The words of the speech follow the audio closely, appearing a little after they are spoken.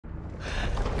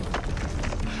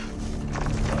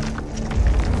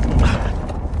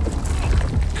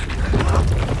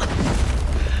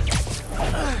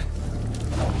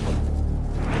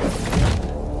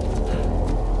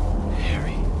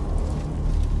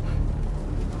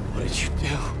did you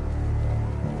do?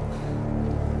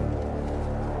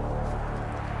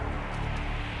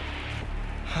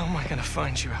 How am I gonna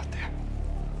find you out there?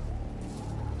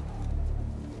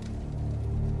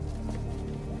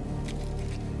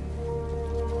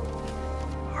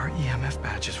 Our EMF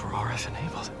badges were RF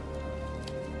enabled.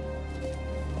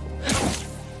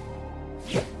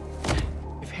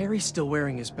 If Harry's still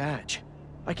wearing his badge,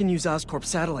 I can use Oscorp's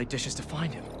satellite dishes to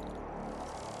find him.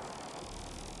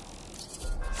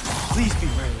 Please be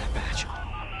wearing that badge.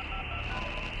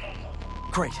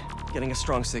 Great. Getting a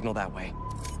strong signal that way.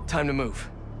 Time to move.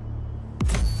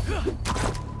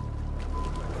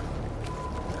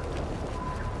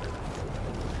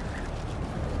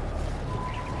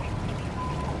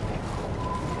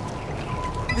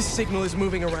 This signal is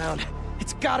moving around.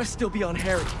 It's gotta still be on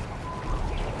Harry.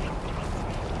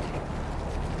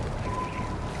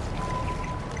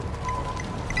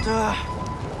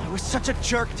 I was such a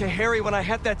jerk to Harry when I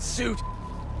had that suit.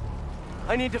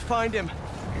 I need to find him,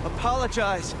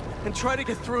 apologize, and try to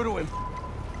get through to him.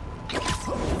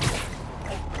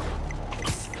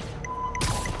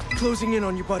 Closing in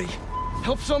on you, buddy.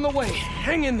 Help's on the way.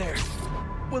 Hang in there.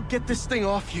 We'll get this thing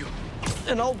off you.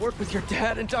 And I'll work with your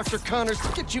dad and Dr. Connors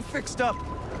to get you fixed up.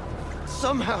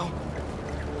 Somehow.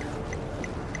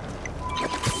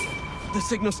 The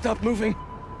signal stopped moving.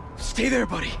 Stay there,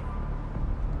 buddy.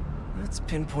 Let's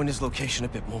pinpoint his location a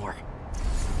bit more.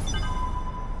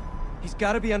 He's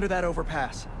got to be under that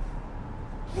overpass.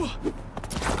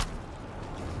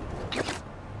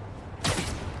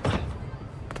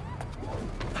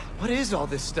 What is all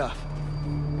this stuff?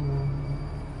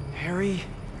 Harry,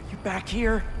 are you back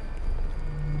here?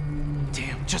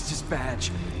 Damn, just his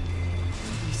badge.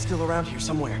 He's still around here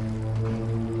somewhere.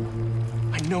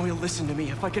 I know he'll listen to me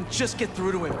if I can just get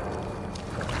through to him.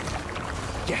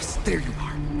 Yes, there you are.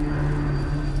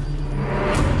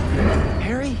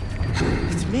 Harry?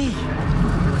 It's me.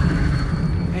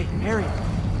 Hey, Harry.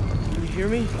 Can you hear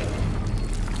me?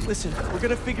 Listen, we're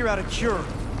gonna figure out a cure.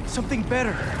 Something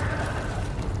better.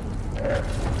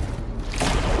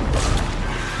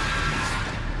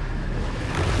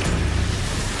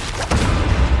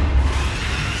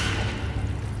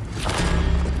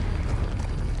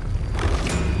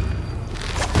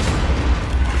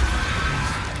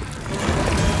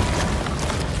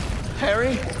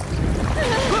 Harry?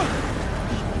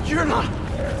 You're not...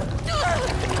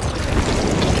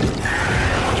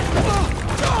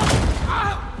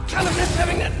 Kind of miss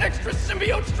having that extra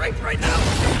symbiote strength right now.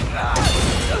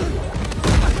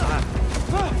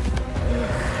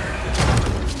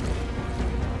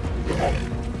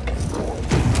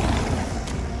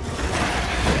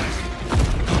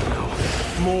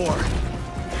 More.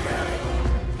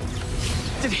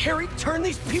 Did Harry turn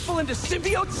these people into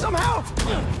symbiotes somehow?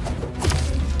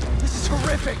 This is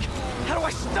horrific. How do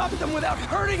I stop them without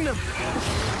hurting them?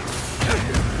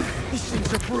 These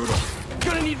things are brutal.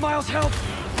 Gonna need Miles' help.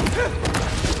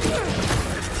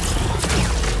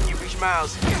 You reach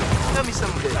Miles. Tell me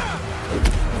something.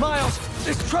 Miles,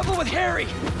 there's trouble with Harry.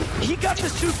 He got the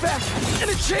suit back, and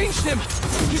it changed him.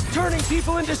 He's turning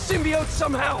people into symbiotes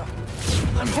somehow.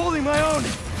 I'm holding my own,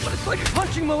 but it's like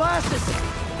punching molasses.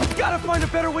 I've got to find a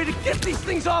better way to get these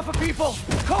things off of people.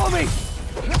 Call me.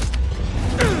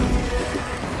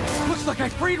 Looks like I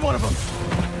freed one of them.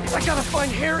 I gotta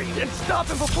find Harry and stop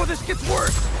him before this gets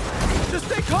worse. Just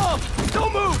stay calm.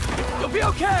 Don't move. You'll be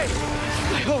okay.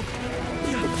 I hope.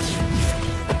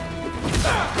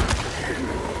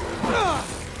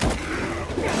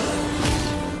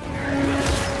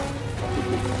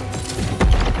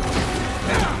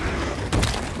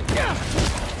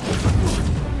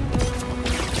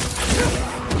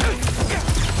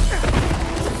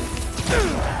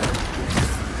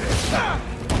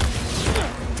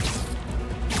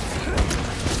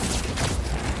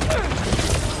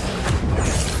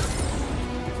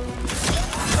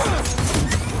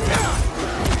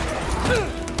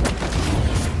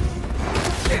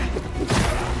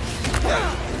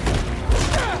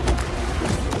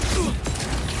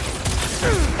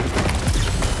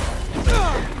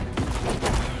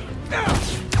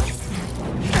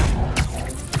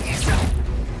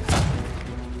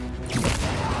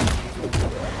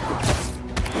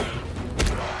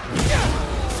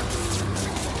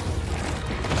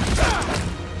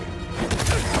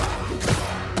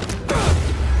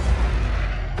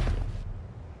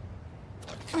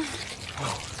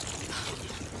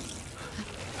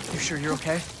 Sure you're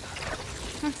okay?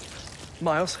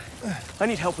 Miles, I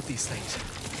need help with these things.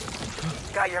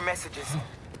 Got your messages.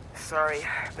 Sorry,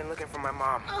 I've been looking for my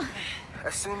mom.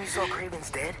 Assume you saw Kraven's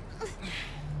dead?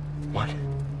 What?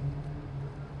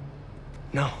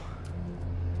 No.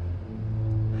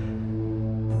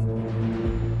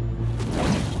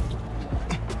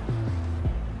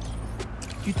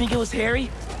 Think it was Harry?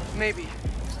 Maybe.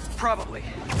 Probably.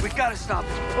 We've got to stop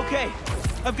him. Okay,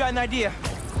 I've got an idea.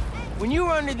 When you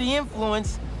were under the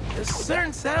influence,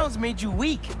 certain sounds made you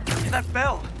weak. That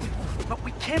bell. But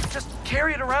we can't just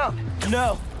carry it around.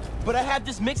 No, but I have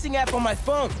this mixing app on my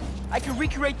phone. I can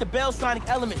recreate the bell sonic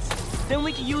elements. Then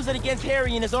we can use it against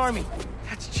Harry and his army.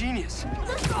 That's genius.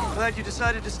 Glad you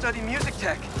decided to study music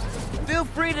tech. Feel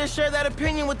free to share that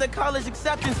opinion with the college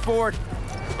acceptance board.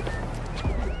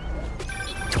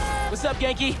 What's up,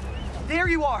 Genki? There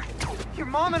you are. Your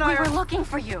mom and I We are... were looking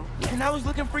for you. And I was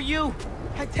looking for you.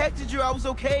 I texted you I was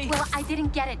okay. Well, I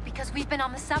didn't get it because we've been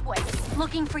on the subway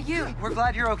looking for you. We're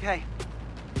glad you're okay.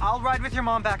 I'll ride with your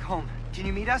mom back home. Can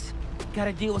you meet us?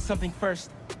 Gotta deal with something first,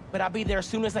 but I'll be there as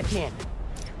soon as I can.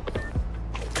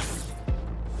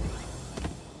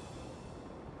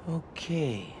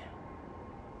 Okay.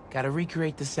 Gotta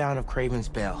recreate the sound of Kraven's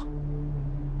bell.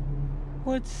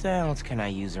 What sounds can I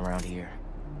use around here?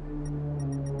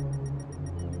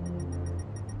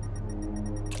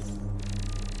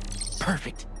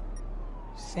 Perfect.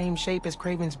 Same shape as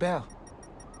Kraven's bell.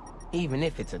 Even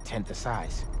if it's a tenth the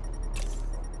size.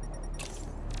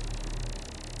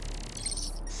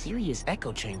 Serious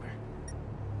echo chamber.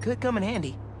 Could come in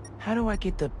handy. How do I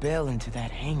get the bell into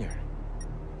that hangar?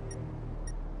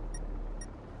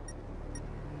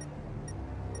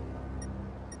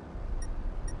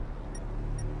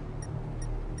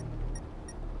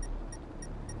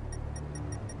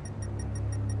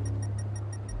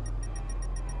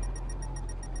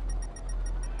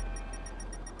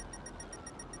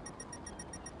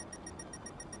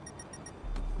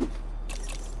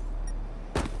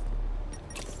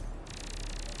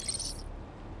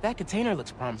 That container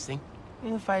looks promising.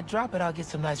 If I drop it, I'll get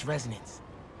some nice resonance.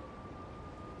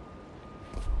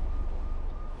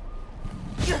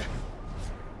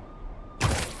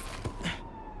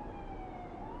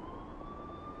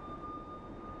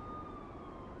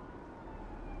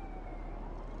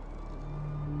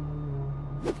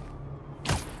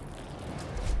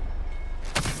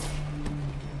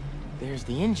 There's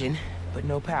the engine, but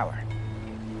no power.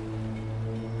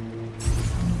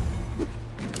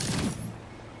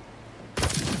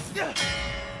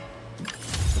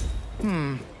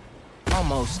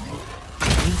 Almost.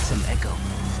 Need some echo.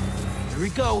 Here we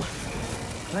go.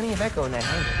 Plenty of echo in that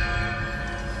hangar.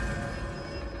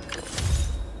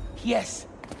 Yes.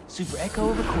 Super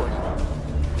echo recorded.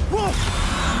 Whoa!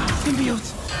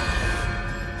 Symbiote!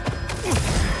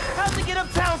 How'd they get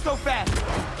uptown so fast?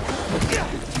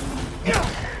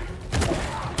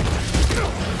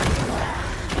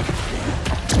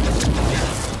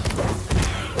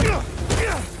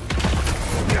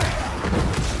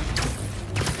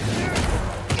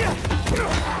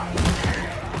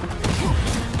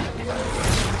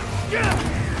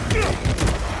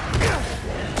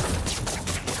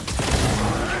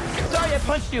 Sorry I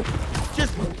punched you.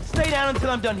 Just stay down until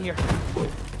I'm done here.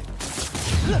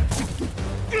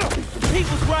 Pete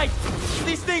was right.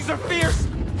 These things are fierce.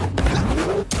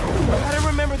 Gotta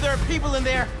remember there are people in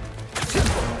there.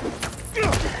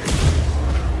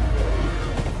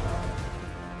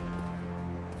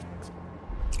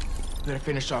 Better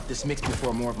finish off this mix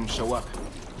before more of them show up.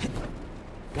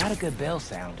 Got a good bell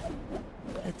sound.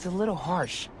 It's a little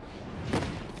harsh.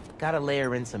 Gotta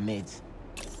layer in some mids.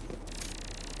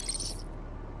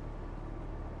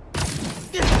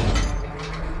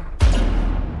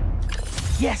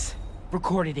 Yes!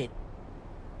 Recorded it.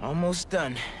 Almost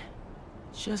done.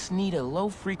 Just need a low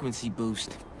frequency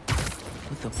boost.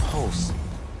 With a pulse.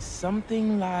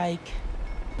 Something like...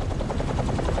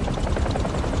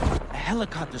 a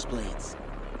helicopter's blades.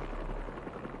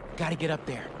 Gotta get up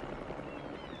there.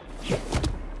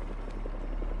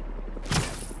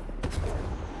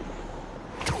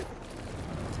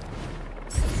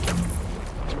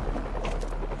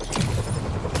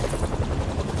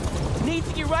 Need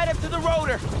to get right up to the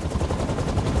rotor.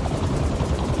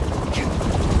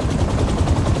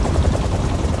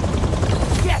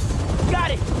 Yes!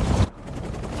 Got it!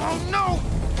 Oh no!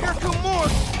 Here come more!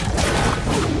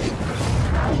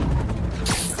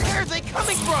 Where are they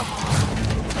coming from?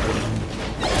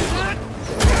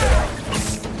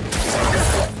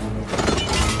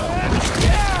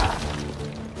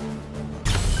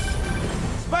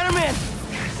 Spider-Man!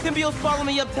 Symbiote's following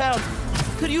me uptown.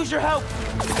 Could use your help.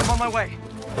 I'm on my way.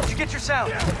 Did you get your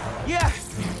sound? Yeah,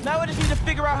 now I just need to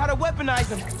figure out how to weaponize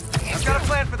them. I've got a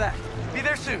plan for that. Be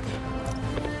there soon.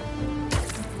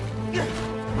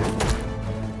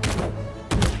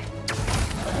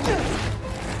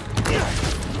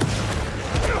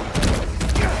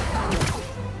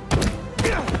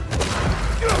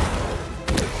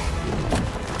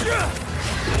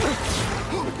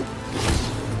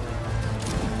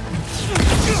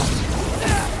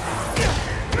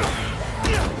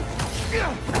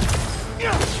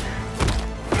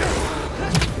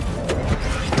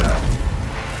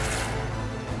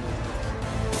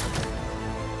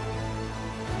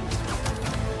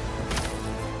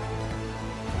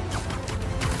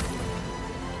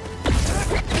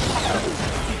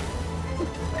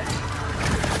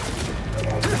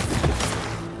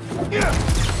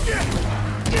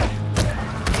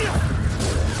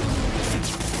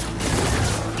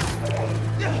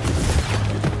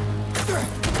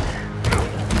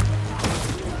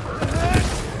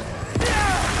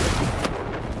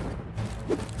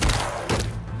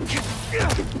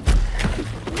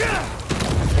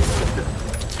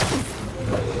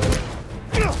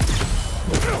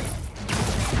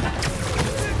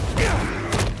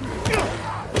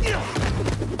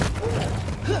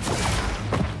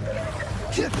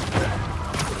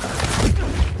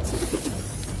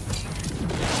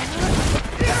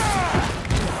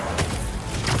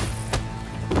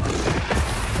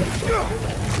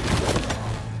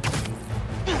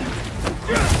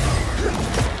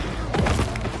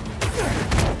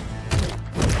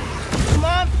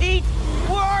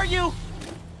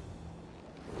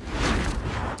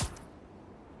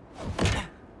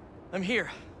 here.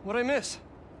 What'd I miss?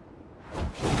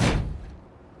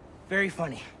 Very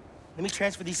funny. Let me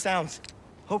transfer these sounds.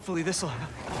 Hopefully this'll... Come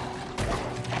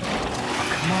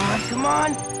on, come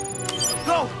on!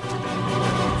 Go!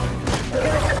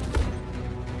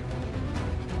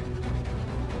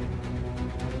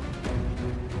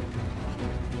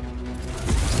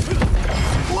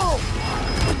 Whoa!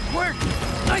 Work!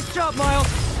 Nice job, Miles!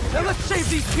 Now let's save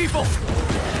these people!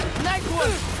 Nice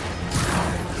one!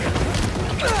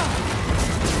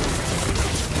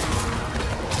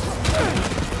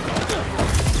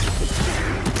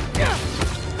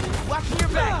 Watch your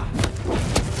back!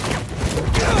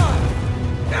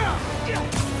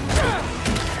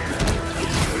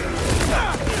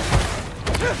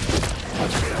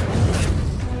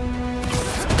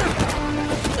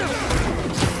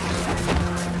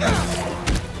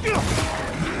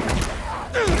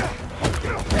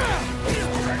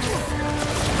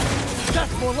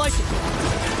 That's more like it!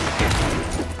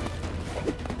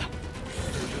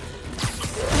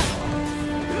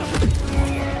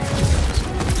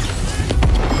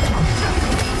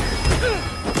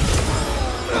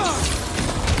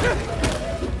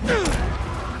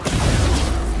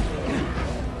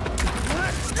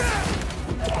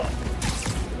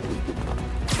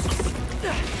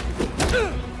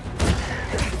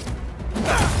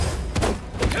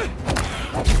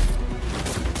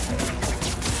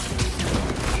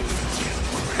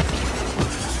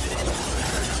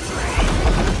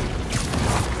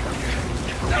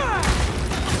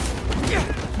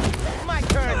 My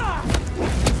turn!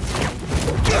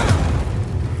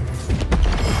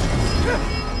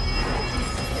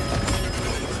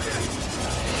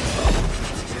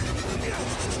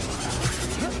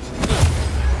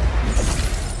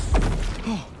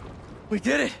 We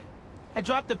did it! I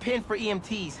dropped the pin for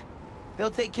EMTs.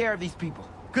 They'll take care of these people.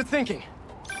 Good thinking.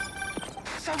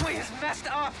 Subway is messed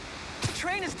up. The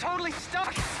train is totally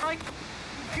stuck. Like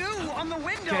goo on the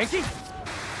windows. Yankee?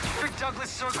 Rick Douglas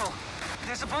Circle.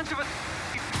 There's a bunch of us.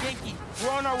 Yankee,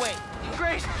 we're on our way.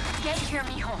 Great. Get here,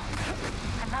 mijo.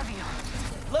 I love you.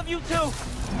 Love you too!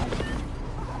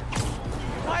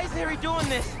 Why is Harry doing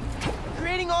this?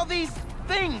 Creating all these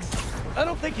things? I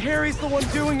don't think Harry's the one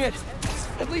doing it.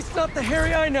 At least not the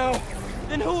Harry I know.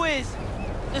 Then who is?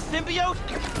 The symbiote?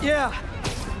 Yeah,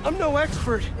 I'm no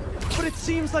expert, but it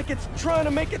seems like it's trying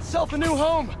to make itself a new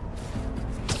home.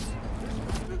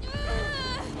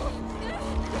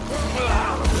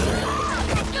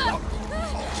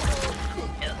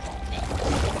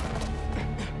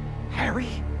 Harry?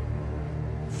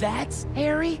 That's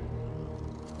Harry?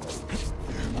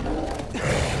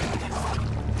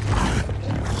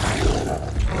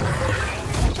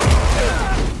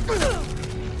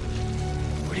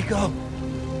 Where'd he go?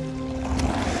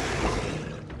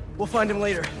 We'll find him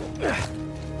later.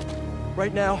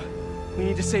 Right now, we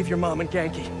need to save your mom and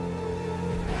Genki.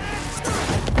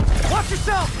 Watch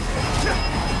yourself!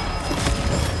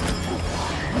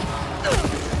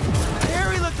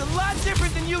 Harry looked a lot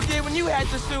different than you did when you had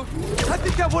the suit. I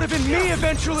think that would have been me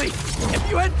eventually, if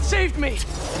you hadn't saved me!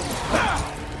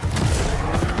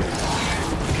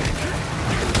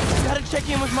 Gotta check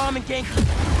in with Mom and Genki.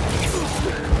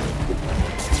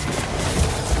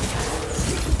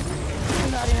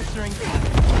 They're not answering.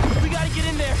 We gotta get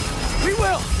in there. We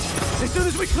will! As soon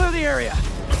as we clear the area.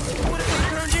 What if they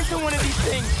turned into one of these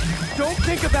things? Don't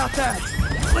think about that!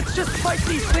 Let's just fight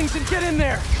these things and get in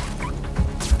there!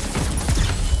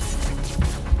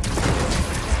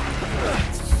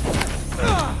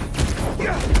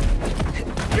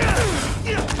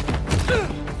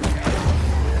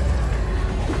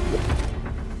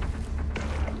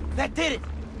 That did it!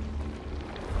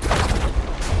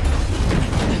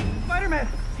 Spider-Man,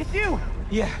 it's you.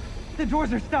 Yeah, The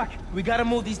doors are stuck. We gotta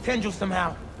move these tendrils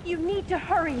somehow. You need to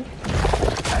hurry.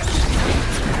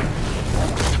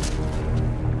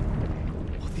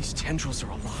 all these tendrils are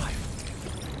alive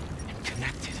and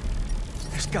connected.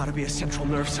 There's gotta be a central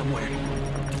nerve somewhere.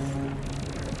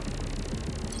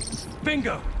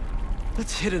 Bingo!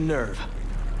 Let's hit a nerve.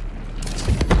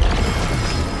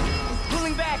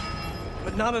 Pulling back!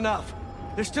 But not enough.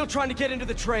 They're still trying to get into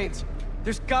the trains.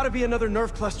 There's gotta be another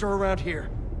nerve cluster around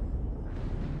here.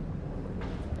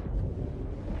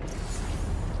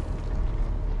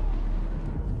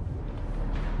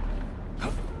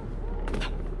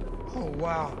 Oh,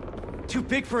 wow. Too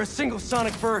big for a single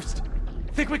sonic burst.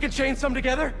 Think we can chain some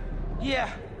together?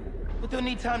 Yeah, but they'll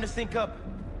need time to sync up.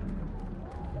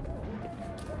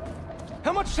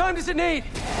 How much time does it need?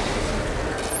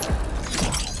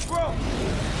 Bro,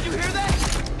 did you hear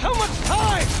that? How much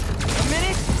time? A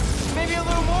minute? Maybe a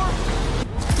little more?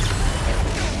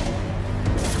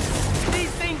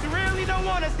 These things things really don't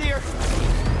want us here.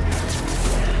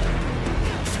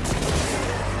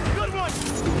 Good one!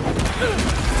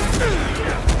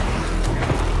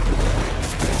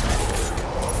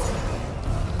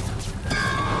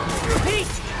 Pete!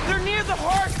 They're near the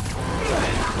heart!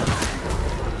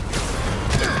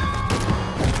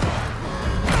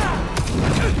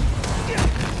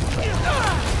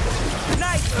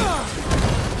 Nice!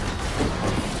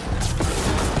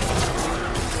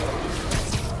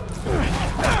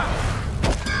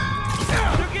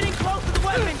 They're getting close to the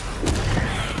weapon!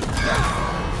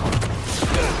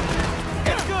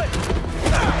 It's good!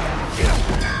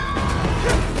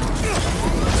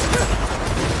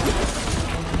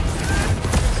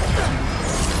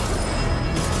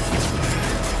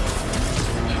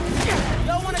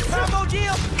 Y'all want a combo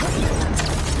deal?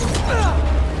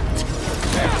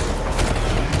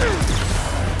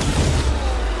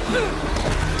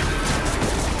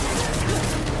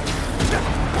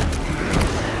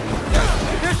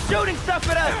 They're shooting stuff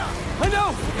at us! I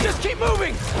know! Just keep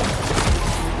moving!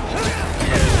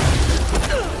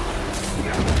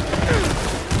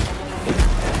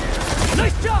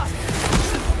 Nice job!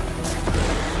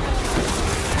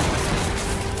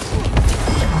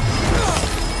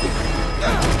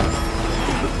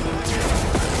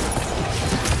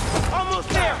 Almost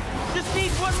there! Just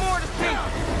need one more to sink!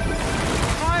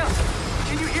 Miles,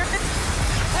 can you hear it?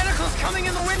 Tentacles coming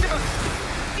in the windows!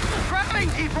 It's grabbing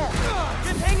people!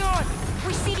 Just hang on!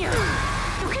 We see you.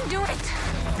 You can do it.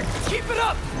 Keep it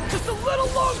up! Just a little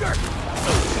longer!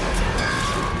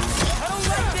 I don't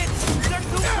like this! They're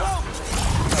too close!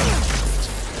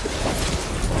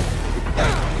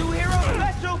 Two-hero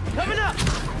special coming up!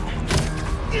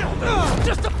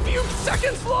 Just a few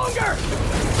seconds longer!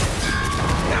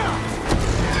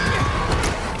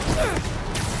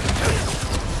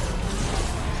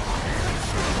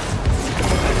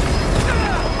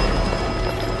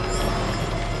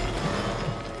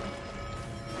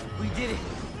 We did it.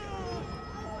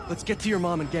 Let's get to your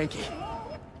mom and Genki.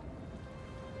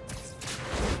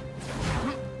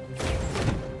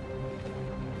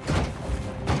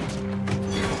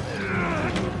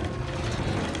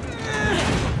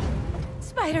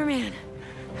 Spider-Man.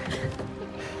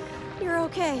 You're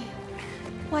okay.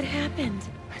 What happened?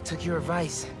 I took your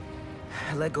advice.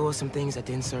 I let go of some things that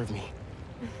didn't serve me.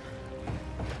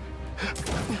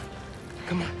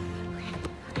 Come on.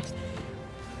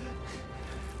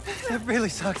 That really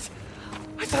sucks.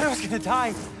 I thought I was gonna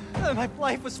die. My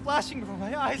life was flashing before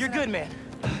my eyes. You're good, man.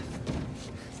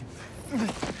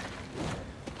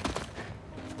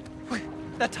 Wait,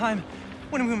 that time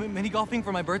when we went mini golfing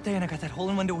for my birthday and I got that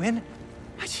hole-in-one to win,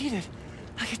 I cheated.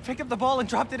 I could pick up the ball and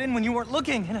dropped it in when you weren't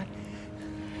looking, and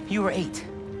You were 8.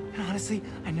 And honestly,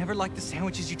 I never liked the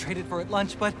sandwiches you traded for at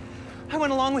lunch, but I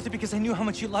went along with it because I knew how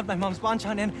much you loved my mom's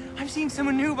banchan, and I'm seeing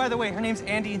someone new, by the way. Her name's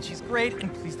Andy, and she's great,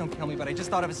 and please don't kill me, but I just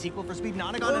thought of a sequel for Speed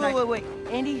Nonagon, and Wait.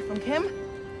 Andy from Kim?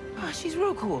 Oh, she's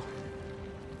real cool.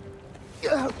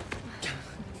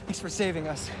 Thanks for saving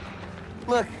us.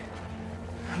 Look,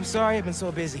 I'm sorry I've been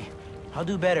so busy. I'll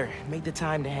do better. Make the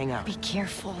time to hang out. Be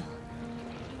careful.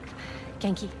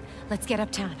 Genki, let's get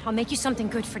uptown. I'll make you something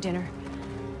good for dinner.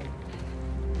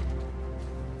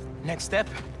 Next step,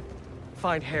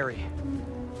 find Harry.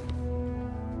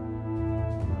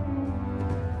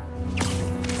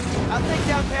 I'll take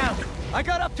downtown. I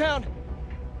got uptown!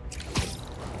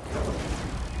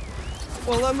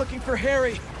 Well, I'm looking for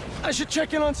Harry. I should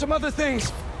check in on some other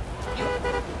things.